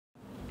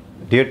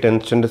Dear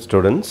 10th Standard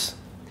students,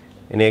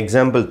 in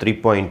example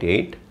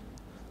 3.8,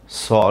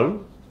 solve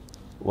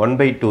 1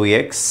 by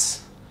 2x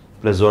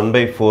plus 1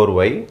 by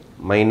 4y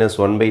minus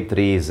 1 by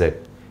 3z.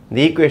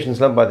 The equations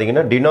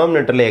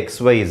denominator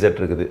xyz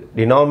இருக்குது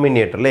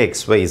denominator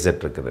xyz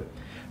இருக்குது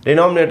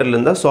denominatorல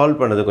இருந்தா solve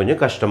பண்ணது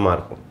கொஞ்சம் கஷ்டமா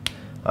இருக்கும்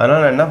அதனால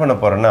நான் என்ன பண்ண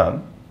போறேன்னா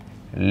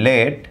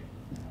let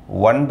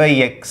 1 by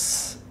x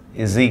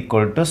is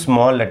equal to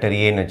small letter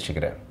a ன்னு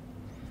வெச்சுக்கிறேன்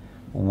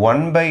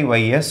 1 by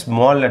y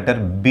small letter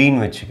b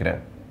ன்னு வெச்சுக்கிறேன்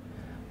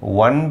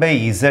 1 by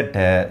z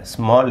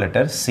small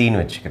letter c ன்னு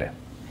வெச்சுக்கிறேன்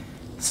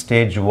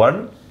stage 1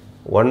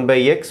 1 by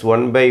x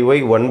 1 by y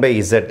 1 by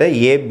z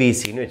a b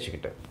c ன்னு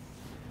வெச்சுக்கிட்டேன்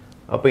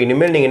அப்ப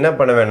இனிமேல் நீங்க என்ன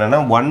பண்ண வேண்டாம்னா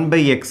 1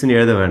 by x ன்னு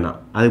எழுத வேண்டாம்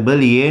அதுக்கு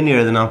பதில் a ன்னு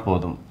எழுதினா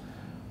போதும்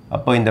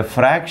அப்ப இந்த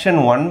fraction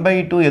 1 by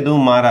 2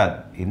 எதுவும் மாறாது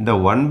இந்த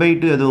 1 by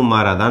 2 எதுவும்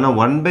மாறாது ஆனா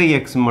 1 by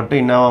x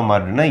மட்டும் என்னவா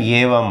மாறிடும்னா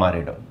a வா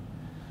மாறிடும்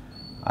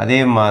அதே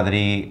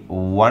மாதிரி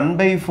 1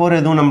 by 4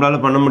 எதுவும் நம்மளால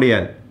பண்ண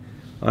முடியாது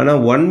ஆனா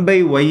 1 by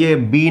y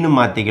b ன்னு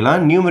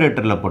மாத்திக்கலாம்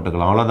நியூமரேட்டர்ல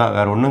போட்டுக்கலாம் அவ்வளவுதான்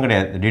வேற ஒண்ணும்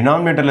கிடையாது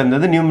டினாமினேட்டர்ல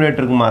இருந்தது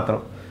நியூமரேட்டருக்கு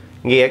மாத்தறோம்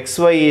இங்க x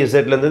y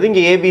z ல இருந்தது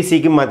இங்க a b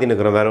c க்கு மாத்தி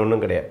நிக்கறோம் வேற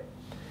ஒண்ணும் கிடையாது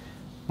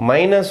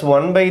minus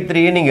 1 by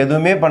 3 நீங்க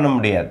எதுவுமே பண்ண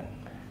முடியாது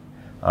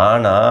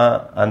ஆனா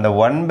அந்த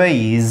 1 by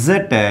z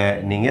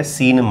நீங்க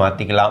c ன்னு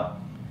மாத்திக்கலாம்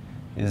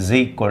is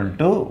equal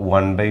to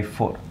 1 by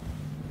 4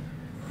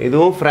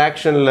 இதுவும்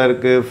fractionல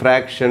இருக்கு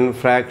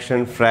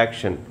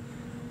fraction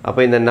அப்ப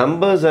இந்த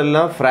நம்பர்ஸ்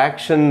எல்லாம்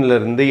fractionல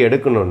இருந்து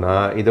எடுக்கணும்னா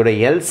இதோட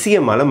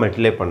LCM ஆல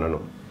மல்டிப்ளை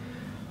பண்ணனும்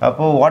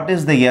அப்போ what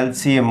is the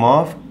LCM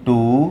of 2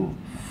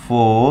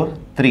 4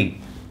 3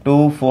 2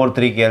 4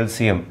 3 க்கு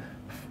LCM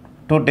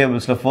 2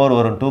 tablesல 4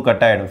 வரும் 2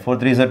 கட் ஆயிடும் 4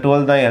 3 is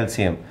 12 தான்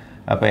LCM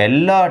அப்ப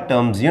எல்லா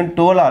டேர்ம்ஸையும்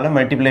 12 ஆல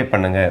மல்டிப்ளை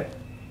பண்ணுங்க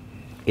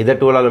இத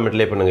 12 ஆல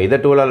மல்டிப்ளை பண்ணுங்க இத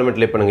 12 ஆல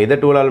மல்டிப்ளை பண்ணுங்க இத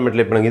 12 ஆல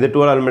மல்டிப்ளை பண்ணுங்க இத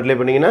 12 ஆல மல்டிப்ளை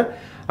பண்ணீங்கனா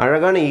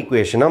அழகான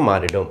ஈக்குவேஷனா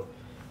மாறிடும்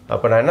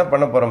அப்ப நான் என்ன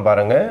பண்ண போறேன்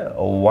பாருங்க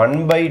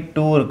 1 by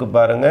 2 இருக்கு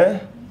பாருங்க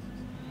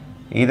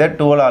இத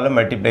 12 ஆல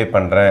மல்டிப்ளை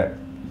பண்றேன்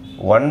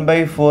 1 by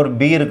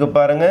 4b இருக்கு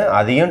பாருங்க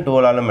அதையும்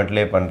 12 ஆல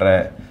மல்டிப்ளை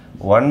பண்றேன்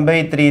 1 by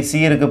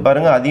 3c இருக்கு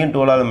பாருங்க அதையும்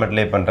 12 ஆல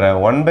மல்டிப்ளை பண்றேன்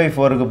 1 by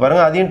 4 இருக்கு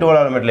பாருங்க அதையும்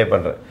 12 ஆல மல்டிப்ளை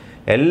பண்றேன்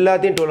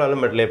எல்லாத்தையும் 12 ஆல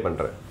மல்டிப்ளை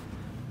பண்றேன்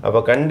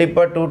அப்ப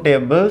கண்டிப்பா 2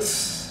 tables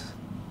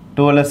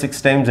 2 ல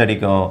 6 times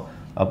அடிக்கும்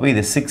அப்ப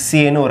இது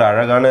 6a ன்னு ஒரு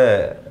அழகான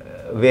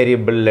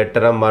வேரியபிள்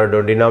லெட்டரா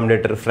மாறிடும்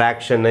டினாமினேட்டர்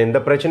fraction இந்த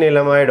பிரச்சனை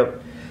இல்லாம ஆயிடும்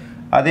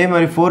அதே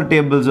மாதிரி 4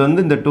 tables வந்து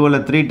இந்த 2 ல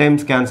 3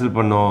 times கேன்சல்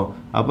பண்ணோம்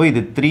அப்ப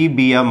இது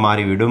 3b ஆ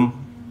மாறிவிடும்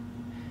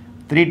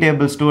 3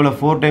 tables 2 ல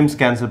 4 times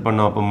கேன்சல்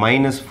பண்ணோம் அப்ப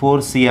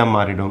 -4c ஆ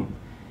மாறிடும்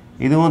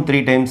இதுவும்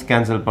 3 times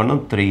கேன்சல்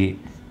பண்ணோம் 3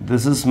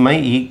 this is my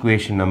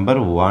equation number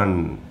 1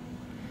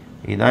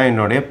 இதான்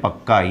என்னோட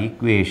பக்கா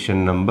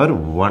ஈக்குவேஷன் நம்பர்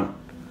 1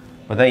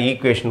 அதான்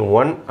ஈக்குவேஷன்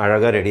 1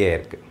 அழகா ரெடி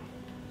ஆயிருக்கு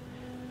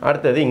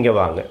அடுத்து இங்க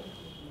வாங்க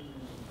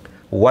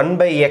 1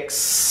 by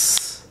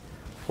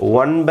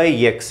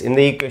x இந்த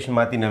ஈக்குவேஷன்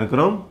மாத்தி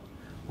நிறுக்குறோம்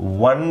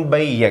 1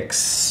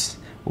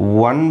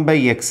 by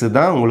x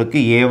தான் உங்களுக்கு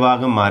a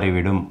வாக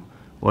மாறிவிடும்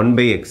 1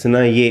 by x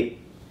னா a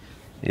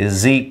is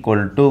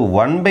equal to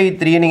 1 by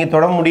 3 நீங்க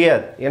தொட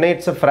முடியாது ஏனா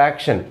இட்ஸ் a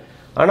fraction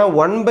ஆனா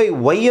 1 by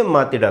y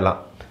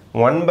மாத்திடலாம்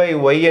 1 by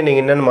y நீங்க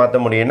என்னன்னு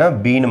மாத்த முடியும்னா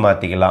b ன்னு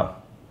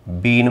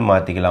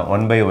மாத்திக்கலாம்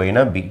 1 by y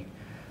னா b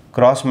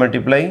cross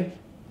multiply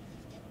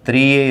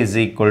 3a is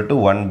equal to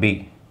 1b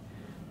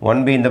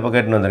 1b இந்த பக்கம்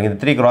எடுத்து வந்துருங்க இது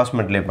 3 cross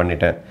multiply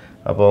பண்ணிட்டேன்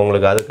அப்போ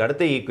உங்களுக்கு அதுக்கு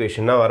அடுத்த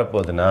ஈக்குவேஷனா வர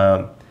போகுதுனா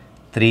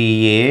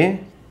 3a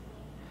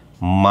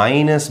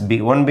minus b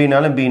 1b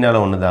னால b னால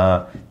 1 தான்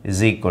is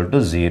equal to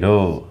 0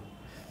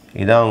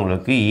 இதான்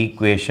உங்களுக்கு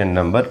ஈக்குவேஷன்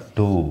நம்பர்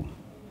 2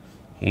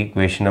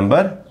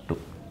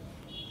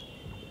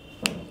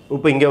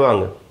 இப்போ இங்க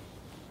வாங்க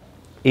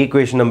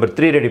ஈக்குவேஷன் நம்பர்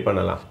 3 ரெடி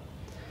பண்ணலாம்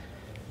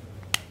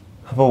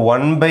அப்போ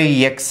 1 by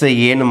x a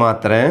ன்னு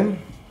மாத்துறேன்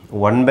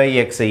 1 by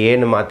x a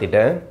ன்னு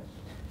மாத்திட்டேன்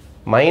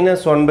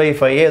 -1 by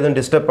 5 எதுவும்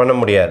டிஸ்டர்ப் பண்ண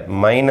முடியாது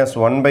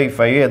 -1 by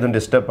 5 எதுவும்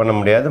டிஸ்டர்ப் பண்ண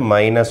முடியாது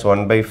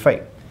 -1 by 5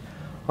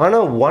 ஆனா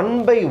 1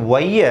 by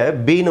y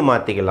b ன்னு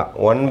மாத்திக்கலாம்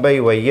 1 by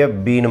y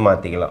b ன்னு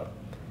மாத்திக்கலாம்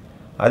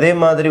அதே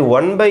மாதிரி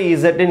 1 by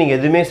z நீங்க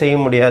எதுமே செய்ய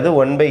முடியாது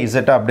 1 by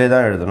z அப்படியே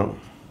தான் எழுதணும்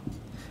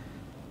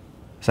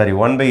சரி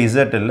 1 by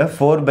z இல்ல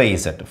 4 by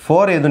z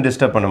 4 எதுவும்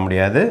டிஸ்டர்ப் பண்ண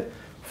முடியாது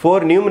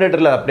 4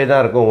 நியூமரேட்டர்ல அப்படியே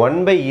தான் இருக்கும்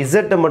 1 by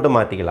z மட்டும்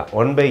மாத்திக்கலாம்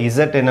 1 by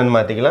z என்னன்னு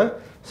மாத்திக்கலாம்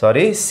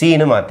சாரி c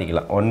ன்னு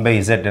மாத்திக்கலாம் 1 by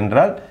z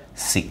என்றால்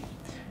c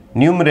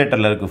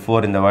நியூமரேட்டர்ல இருக்கு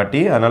 4 இந்த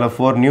வாட்டி அதனால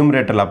 4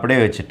 நியூமரேட்டர்ல அப்படியே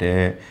வச்சிட்டு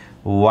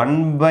 1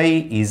 by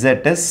z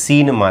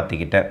c ன்னு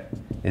மாத்திக்கிட்டேன்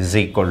is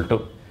equal to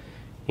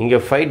இங்க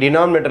 5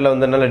 டினாமினேட்டர்ல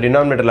வந்தனால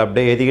டினாமினேட்டர்ல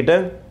அப்படியே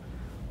எழுதிக்கிட்டேன்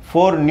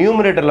 4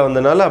 நியூமரேட்டர்ல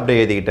வந்தனால அப்படியே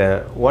எழுதிக்கிட்டேன்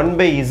 1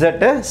 by z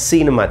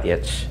c ன்னு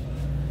மாத்தியாச்சு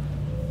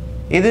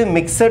இது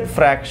மிக்ஸ்ட்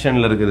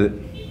ஃபிராக்ஷன்ல இருக்குது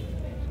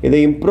இதை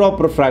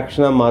இம்ப்ராப்பர்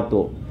ஃபிராக்ஷனா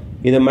மாத்துவோம்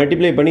இத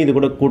மல்டிப்ளை பண்ணி இது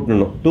கூட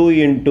கூட்டணும் 2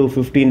 into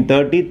 15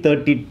 30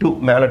 32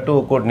 மேல 2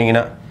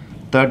 கூட்டினீங்கனா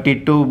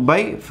 32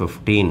 by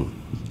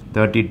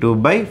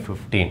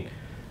 15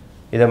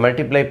 இத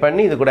மல்டிப்ளை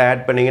பண்ணி இது கூட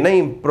ஆட் பண்ணீங்கனா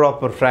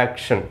இம்ப்ராப்பர்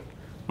ஃபிராக்ஷன்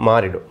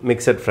மாறிடும்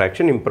மிக்ஸ்ட்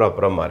ஃபிராக்ஷன்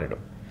இம்ப்ராப்பரா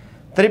மாறிடும்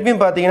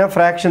திருப்பியும் பாத்தீங்கன்னா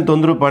ஃபிராக்ஷன்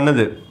தொந்தரவு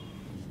பண்ணுது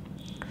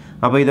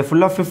அப்போ இதை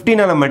ஃபுல்லாக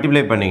 15ஆல்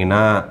மல்டிப்ளை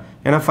பண்ணிங்கன்னா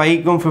ஏன்னா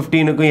 5க்கும்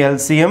 15க்கும்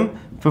LCM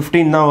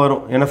 15 தான்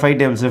வரும் ஏன்னா 5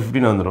 tables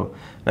 15 வந்துடும்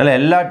அதனால்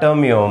எல்லா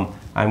டேர்மையும்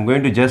I am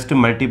going to just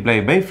multiply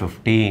by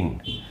 15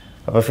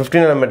 அப்போ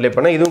 15ஆல் மல்டிப்ளை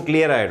பண்ணால் இதுவும்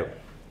கிளியர் ஆகிடும்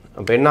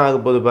அப்போ என்ன ஆக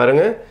போகுது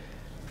பாருங்கள்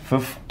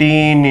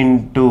 15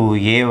 into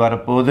A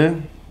வரப்போகுது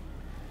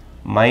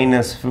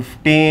minus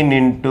 15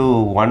 into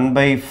 1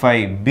 by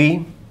 5B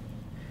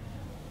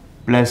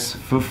plus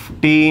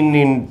 15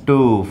 into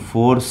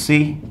 4C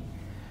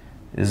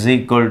is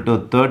equal to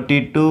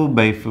 32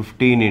 by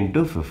 15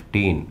 into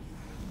 15.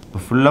 இப்போ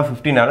ஃபுல்லாக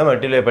 15ஆல்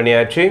மல்டிப்ளை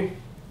பண்ணியாச்சு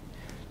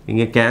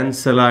இங்கே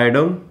கேன்சல்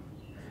ஆகிடும்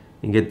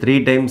இங்கே 3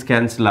 times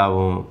கேன்சல்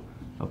ஆகும்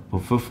அப்போ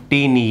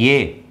 15A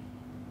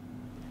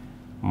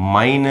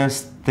minus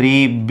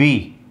 3B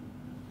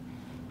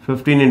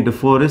 15 into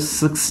 4 is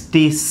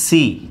 60C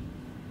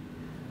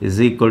is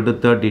equal to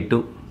 32.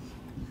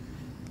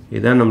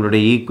 இதுதான்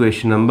நம்மளுடைய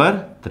equation number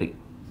 3.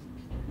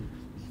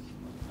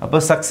 அப்போ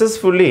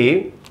successfully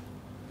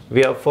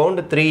we have found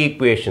 3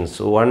 equations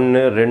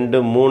 1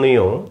 2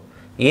 3யும்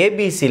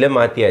ABCல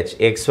மாற்றியாச்சு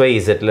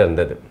XYZல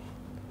இருந்தது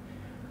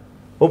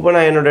இப்போ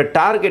நான் என்னோட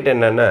டார்கெட்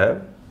என்னன்னா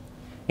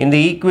இந்த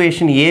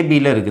ஈக்குவேஷன்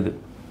ABல இருக்குது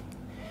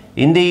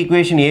இந்த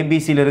ஈக்குவேஷன்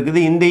ABCல இருக்குது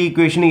இந்த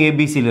ஈக்குவேஷன்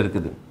ABCல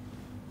இருக்குது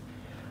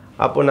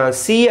அப்போ நான்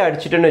C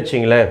அடிச்சிட்டேன்னு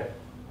வச்சிங்களேன்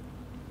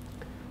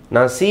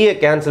நான் C-யை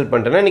கேன்சல்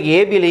பண்ணிட்டேன்னா எனக்கு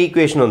ABல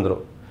ஈக்குவேஷன்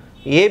வந்துடும்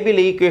ABல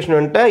ஈக்குவேஷன்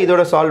வந்துட்டா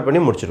இதோட சால்வ்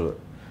பண்ணி முடிச்சிடுவேன்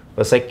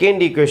இப்போ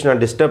செகண்ட் ஈக்குவேஷன்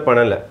நான் டிஸ்டர்ப்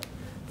பண்ணலை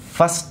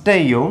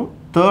ஃபஸ்ட்டையும்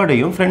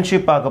தேர்டையும்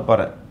ஃப்ரெண்ட்ஷிப் பார்க்க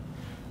போகிறேன்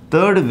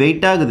தேர்டு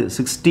வெயிட் ஆகுது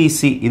 60C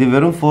இது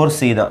வெறும்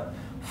 4C தான்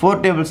 4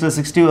 டேபிள்ஸில்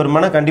 60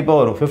 வருமானா கண்டிப்பாக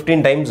வரும்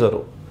 15 டைம்ஸ்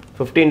வரும்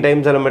 15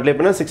 டைம்ஸ் அதில் மல்டிப்ளை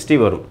பண்ணால் 60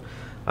 வரும்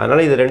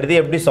அதனால் இது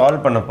ரெண்டுத்தையும் எப்படி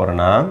சால்வ் பண்ண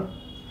போகிறேன்னா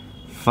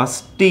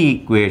ஃபஸ்ட்டு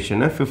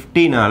ஈக்குவேஷனை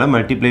 15ஆல்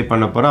மல்டிப்ளை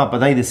பண்ண போகிறோம் அப்போ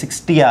தான் இது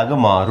 60ஆக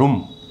மாறும்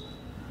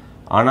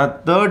ஆனால்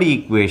தேர்ட்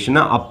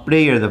ஈக்குவேஷனை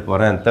அப்படியே எழுத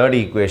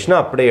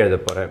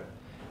போகிறேன்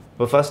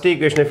இப்போ ஃபஸ்ட்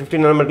ஈக்குவேஷனை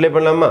 15ஆல் மல்டிப்ளை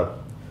பண்ணலாமா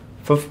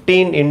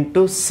 15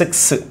 into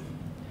 6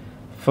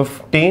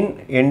 15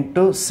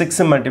 into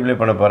 6 மல்டிப்ளை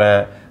பண்ண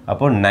போகிறேன்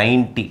அப்போது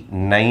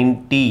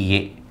 90A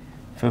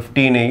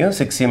 15ஐயும்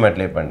 6ஐயும்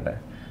மல்டிப்ளை பண்ணுறேன்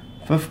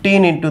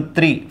 15 into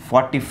 3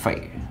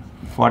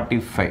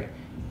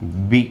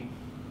 45B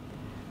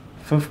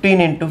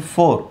 15 into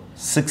 4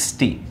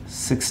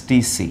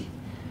 60C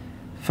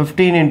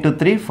 15 into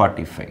 3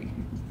 45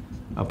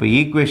 அப்போ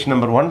ஈக்குவேஷன்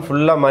நம்பர் 1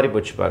 ஃபுல்லாக மாறி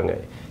போச்சு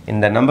பாருங்கள்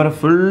இந்த நம்பரை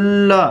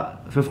ஃபுல்லாக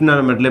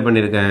 15ஆல் மல்டிப்ளை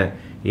பண்ணியிருக்கேன்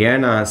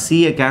ஏன்னா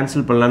C-யை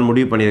கேன்சல் பண்ணலான்னு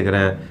முடிவு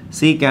பண்ணியிருக்கிறேன் C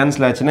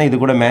கேன்சல் ஆச்சுன்னா இது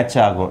கூட மேட்ச்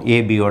ஆகும்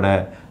ABயோட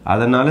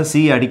அதனால் C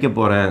அடிக்க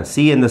போகிறேன்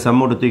C இந்த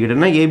சம்மோடு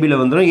தூக்கிட்டேன்னா ABயில்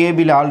வந்துடும்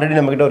ABயில் ஆல்ரெடி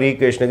நம்மக்கிட்ட ஒரு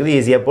ஈக்குவேஷன் இருக்குது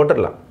ஈஸியாக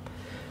போட்டுடலாம்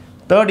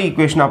தேர்ட்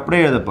ஈக்குவேஷன்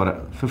அப்படியே எழுத போகிறேன்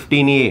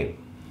 15A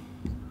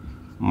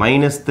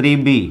minus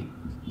 3B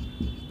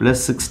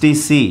plus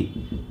 60C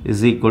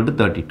is equal to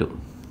 32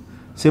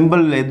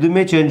 simple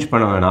எதுவுமே சேஞ்ச்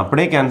பண்ண வேணாம்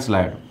அப்படியே கேன்சல்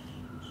ஆகிடும்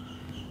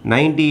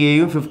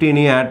 90Aயும்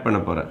 15ஐயும் ஆட் பண்ண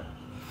போகிறேன்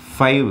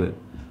 5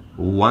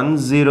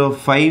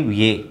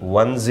 105A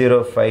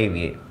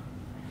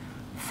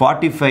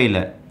 45ல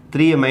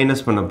 3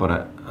 மைனஸ் பண்ண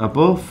போகிறேன்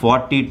அப்போது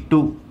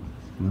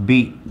 42B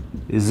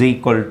is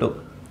equal to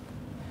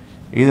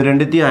இது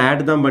ரெண்டுத்தையும்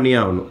ஆட் தான் பண்ணி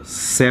ஆகணும்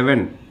 7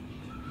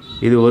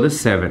 இது ஒரு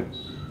 7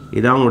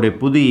 இதான் உங்களுடைய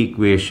புது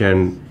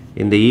ஈக்குவேஷன்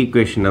இந்த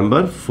ஈக்குவேஷன்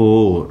நம்பர்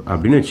 4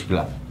 அப்படின்னு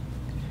வச்சுக்கலாம்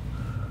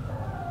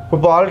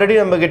இப்போ ஆல்ரெடி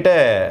நம்மக்கிட்ட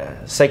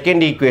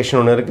செகண்ட் ஈக்குவேஷன்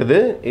ஒன்று இருக்குது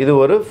இது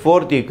ஒரு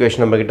ஃபோர்த்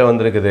ஈக்குவேஷன் நம்மக்கிட்ட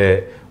வந்துருக்குது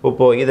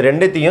இப்போது இது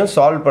ரெண்டுத்தையும்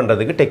சால்வ்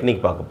பண்ணுறதுக்கு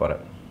டெக்னிக் பார்க்க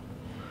போகிறேன்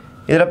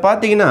இதில்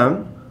பார்த்தீங்கன்னா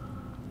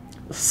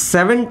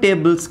 7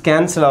 டேபிள்ஸ்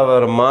கேன்சல்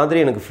ஆகிற மாதிரி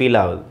எனக்கு ஃபீல்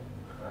ஆகுது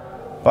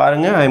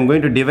பாருங்கள் I am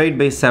going to divide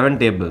by 7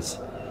 tables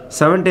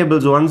 7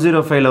 tables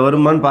 105ல்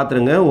வருமானு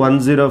பார்த்துருங்க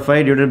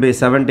 105 divide by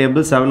 7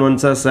 tables 7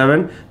 1s are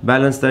 7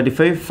 balance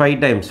 35 5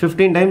 times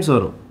 15 times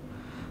வரும்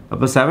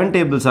அப்போ 7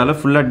 டேபிள்ஸால்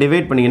ஃபுல்லாக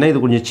டிவைட் பண்ணிங்கன்னா இது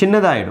கொஞ்சம்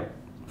சின்னதாகிடும்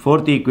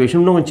ஃபோர்த் ஈக்குவேஷன்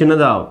இன்னும் கொஞ்சம்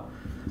சின்னதாகும்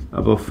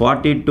அப்போ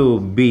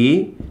 42B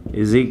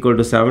is equal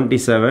to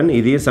 77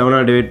 இதையும்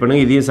 7ஆல் டிவைட்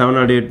பண்ணுங்கள் இதையும்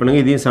 7ஆல் டிவைட்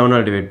பண்ணுங்கள் இதையும்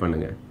 7ஆல் டிவைட்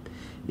பண்ணுங்கள்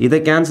இதை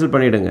கேன்சல்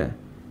பண்ணிவிடுங்க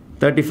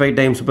 35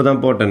 டைம்ஸ் இப்போ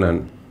தான் போட்டேன் நான்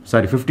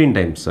 15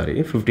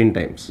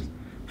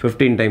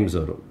 டைம்ஸ்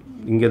வரும்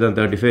இங்கே தான்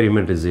 35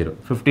 ரிமைண்டர் 0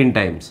 15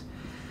 டைம்ஸ்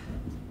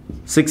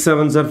 6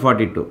 7s are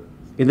 42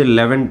 இது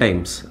 11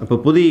 டைம்ஸ் அப்போ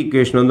புது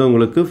ஈக்குவேஷன் வந்து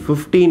உங்களுக்கு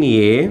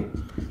 15A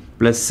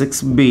plus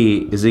 6B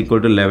is equal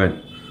to 11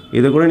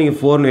 இது கூட நீங்கள்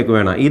 4 வைக்க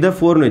வேணாம் இதை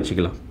 4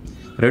 வச்சுக்கலாம்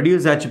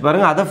ரெடியூஸ் ஆச்சு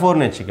பாருங்கள் அதை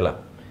 4 வச்சுக்கலாம்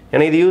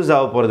ஏன்னா இது யூஸ்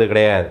ஆக போகிறது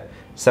கிடையாது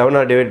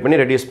 7ஆல் டிவைட்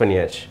பண்ணி ரெடியூஸ்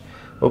பண்ணியாச்சு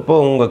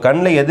இப்போது உங்கள்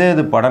கண்ணில்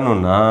எது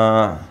படணும்னா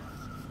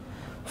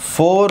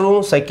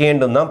 4ம்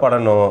செகண்டும் தான்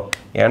படணும்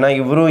ஏன்னா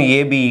இவரும்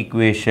AB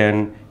ஈக்குவேஷன்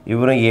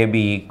இவரும் AB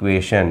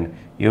ஈக்குவேஷன்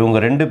இவங்க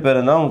ரெண்டு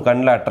பேரும் தான் உங்கள்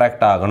கண்ணில்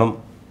அட்ராக்ட் ஆகணும்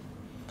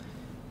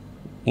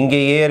இங்கே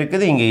A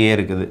இருக்குது இங்கே A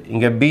இருக்குது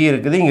இங்கே B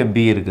இருக்குது இங்கே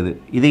B இருக்குது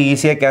இது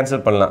ஈஸியாக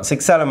கேன்சல் பண்ணலாம்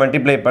 6ஆல்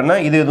மல்டிப்ளை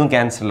பண்ணால் இது எதுவும்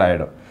கேன்சல்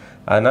ஆகிடும்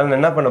அதனால் நான்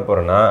என்ன பண்ண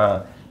போகிறேன்னா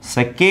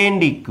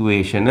செகண்ட்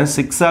ஈக்குவேஷனை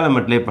 6ஆல்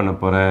மல்டிப்ளை பண்ண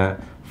போகிறேன்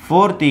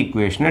ஃபோர்த்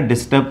ஈக்குவேஷனை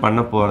டிஸ்டர்ப்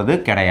பண்ண போகிறது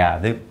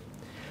கிடையாது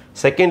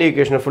செகண்ட்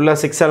ஈக்குவேஷனை ஃபுல்லாக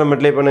 6ஆல்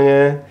மல்டிப்ளை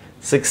பண்ணுங்கள்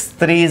 6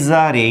 3s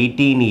are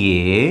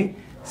 18a,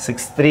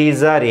 6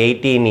 3s are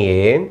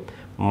 18a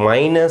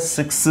minus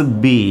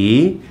 6b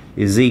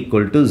is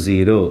equal to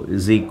 0,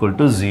 is equal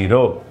to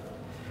 0.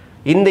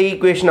 இந்த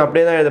equation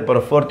அப்படியே தான் எழுத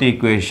போகிறோம், fourth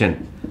equation.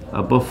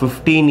 அப்போ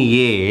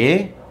 15a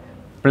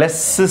plus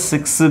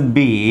 6b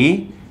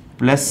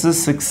plus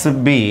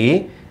 6b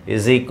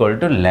is equal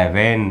to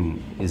 11,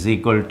 is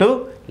equal to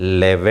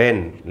 11.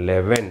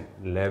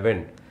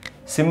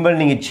 Symbol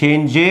நீங்கள்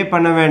சேஞ்சே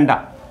பண்ண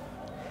வேண்டாம்,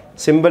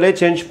 சிம்பிளே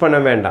சேஞ்ச் பண்ண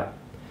வேண்டாம்,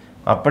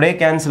 அப்படியே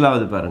கேன்சல்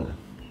ஆகுது பாருங்கள்.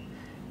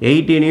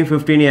 18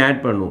 15 ஆட்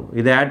பண்ணுவோம்,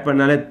 இதை ஆட்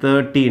பண்ணாலே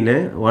 13,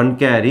 1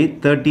 carry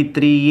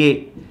 33a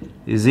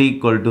is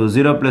equal to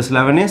 0 plus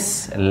 11 is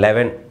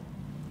 11.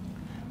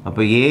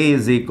 அப்போ a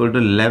is equal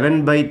to 11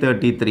 by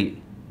 33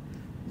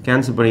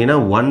 cancel பண்ணிங்கன்னா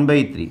 1 by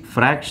 3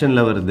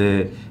 ஃப்ராக்ஷனில் வருது.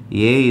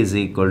 a is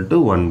equal to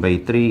 1 by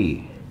 3.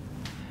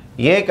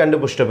 a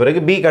கண்டுபிடிச்சிட்ட பிறகு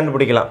b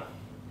கண்டுபிடிக்கலாம்.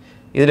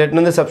 இதில் எட்டு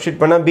வந்து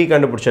சப்ஸ்டியூட் பண்ணால் b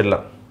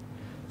கண்டுபிடிச்சிடலாம்.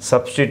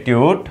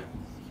 Substitute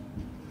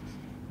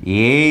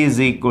a is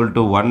equal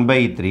to 1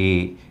 by 3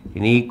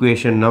 in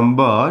equation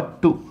number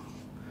 2.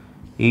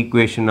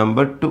 Equation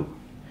number 2.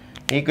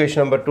 Equation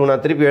number 2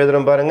 நான் திருப்பி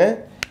எழுதுறேன் பாருங்க.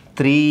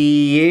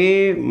 3a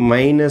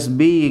minus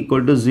b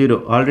equal to 0.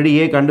 Already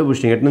a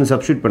கண்டுபிடிச்சிங்க, எட்டு வந்து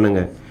சப்ஸ்டியூட்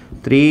பண்ணுங்க.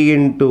 3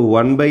 into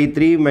 1 by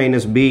 3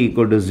 minus b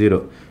equal to 0.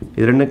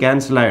 இது ரெண்டும்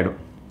கேன்சல் ஆகிடும்.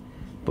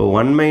 இப்போ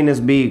 1 minus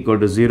b equal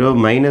to 0,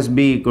 minus b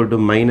equal to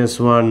minus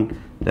 1.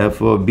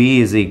 Therefore b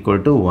is equal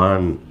to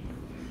 1.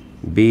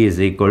 b is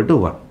equal to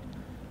 1.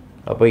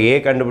 அப்போ a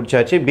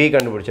கண்டுபிடிச்சாச்சு, b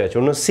கண்டுபிடிச்சாச்சு,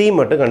 இன்னும் c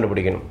மட்டும்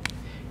கண்டுபிடிக்கணும்.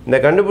 இந்த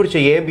கண்டுபிடிச்ச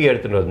ab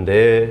எடுத்துகிட்டு வந்து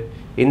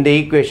இந்த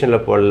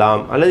ஈக்குவேஷனில்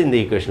போடலாம் அல்லது இந்த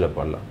ஈக்குவேஷனில்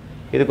போடலாம்.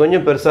 இது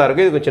கொஞ்சம் பெருசாக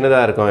இருக்கும், இது கொஞ்சம்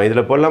சின்னதாக இருக்கும்.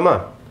 இதில் போடலாமா?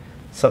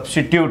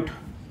 Substitute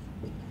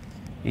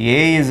a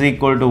is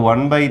equal to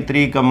 1 by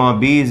 3 comma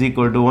b is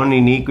equal to 1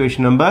 in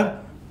equation number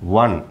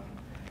 1.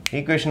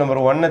 Equation number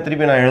 1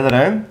 திருப்பி நான்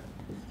எழுதுறேன்.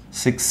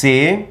 6a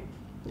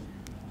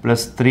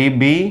plus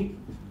 3b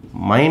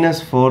minus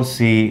 4c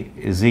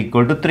is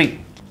equal to 3.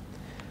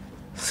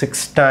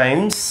 6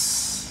 times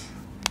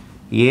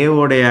a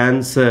ஓட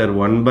answer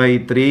 1 by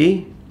 3,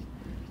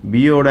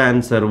 b ஓட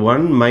answer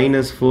 1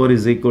 minus 4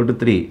 is equal to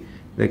 3.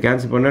 இதை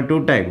cancel பண்ணால்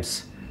 2 times.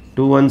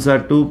 2 ones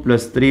are 2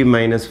 plus 3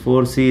 minus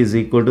 4c is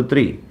equal to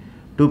 3.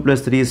 2 plus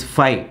 3 is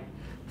 5.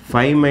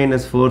 5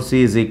 minus 4c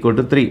is equal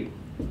to 3.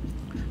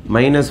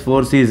 Minus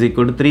 4c is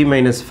equal to 3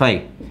 minus 5.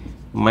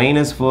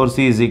 Minus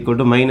 4c is equal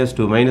to minus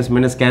 2. Minus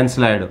minus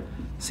cancel ஆகிடும்.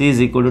 c is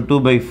equal to 2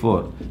 by 4.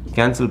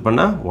 Cancel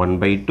பண்ணால் 1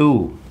 by 2.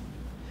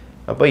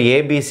 அப்போ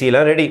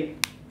ஏபிசிலாம் ready.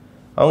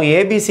 அவங்க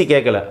ABC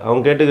கேட்கல,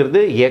 அவங்க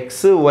கேட்டுக்கிறது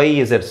X Y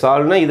Z.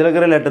 சால்வ்னா இதில்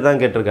இருக்கிற letter தான்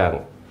கேட்டிருக்காங்க.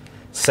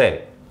 சரி,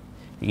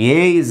 a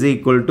is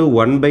equal to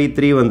 1 by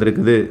 3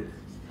 வந்திருக்குது,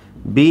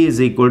 b is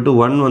equal to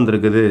 1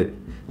 வந்திருக்குது,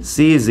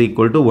 c is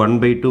equal to 1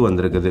 by 2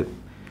 வந்திருக்குது.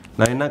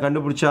 நான் என்ன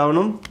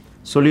கண்டுபிடிச்சாகணும்?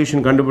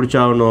 Solution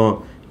கண்டுபிடிச்சாகணும்,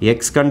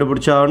 X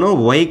கண்டுபிடிச்சாகணும்,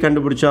 Y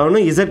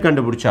கண்டுபிடிச்சாகணும், Z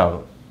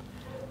கண்டுபிடிச்சாகணும்.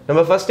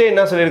 நம்ம ஃபஸ்ட்டே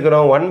என்ன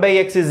சொல்லியிருக்கிறோம்? 1 by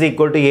x is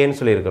equal to a ன்னு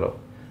சொல்லியிருக்கிறோம்.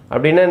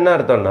 அப்படின்னா என்ன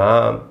அர்த்தம்னா,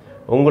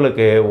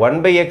 உங்களுக்கு 1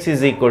 by x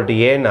is equal to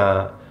a னா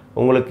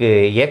உங்களுக்கு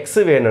x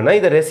வேணும்னா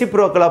இதை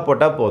ரெசிப்ரோக்கலாக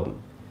போட்டால் போதும்.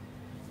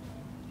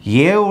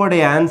 a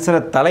ஓடைய ஆன்சரை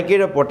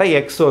தலைக்கீழே போட்டால்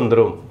x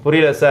வந்துடும்.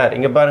 புரியல சார்?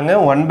 இங்கே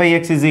பாருங்கள், 1 by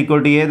x is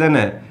equal to a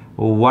தானே.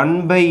 1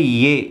 by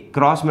a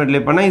கிராஸ்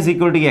மல்டிப்ளை பண்ணால் is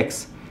equal to x.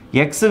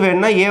 x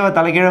வேணும்னா ஏவை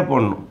தலைக்கீழே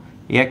போடணும்,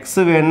 x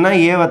வேணும்னா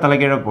ஏவை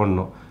தலைக்கீழே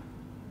போடணும்,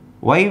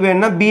 y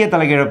வேணும்னா b-யை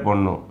தலைக்கீழே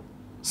போடணும்,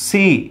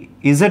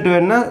 z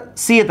வேணும்னா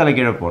c-யை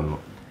தலைக்கீழே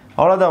போடணும்.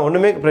 அவ்வளோதான்,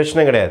 ஒன்றுமே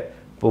பிரச்சனை கிடையாது.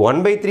 இப்போ 1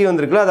 by 3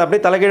 வந்திருக்குல்ல, அதை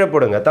அப்படியே தலைக்கீழே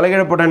போடுங்க.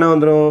 தலைக்கீழே போட்டால் என்ன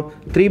வந்துடும்?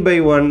 3 by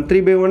 1.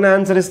 3 by 1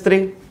 answer is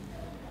 3.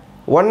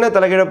 1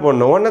 தலைக்கீழே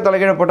போடணும், 1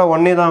 தலைக்கீழே போட்டால்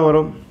 1 தான்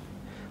வரும்.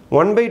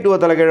 1 by 2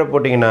 தலைக்கீழே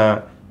போட்டிங்கன்னா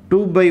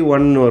 2 by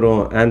 1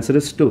 வரும், ஆன்சர்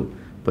இஸ் 2.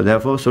 இப்போ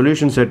therefore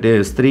சொல்யூஷன் செட்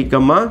இஸ் 3,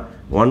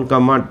 1,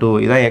 2.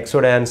 இதான் x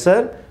ஓட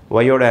ஆன்சர்,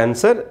 y ஓட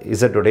ஆன்சர்,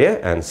 z உடைய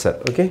ஆன்சர்.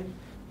 Okay,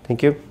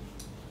 thank you.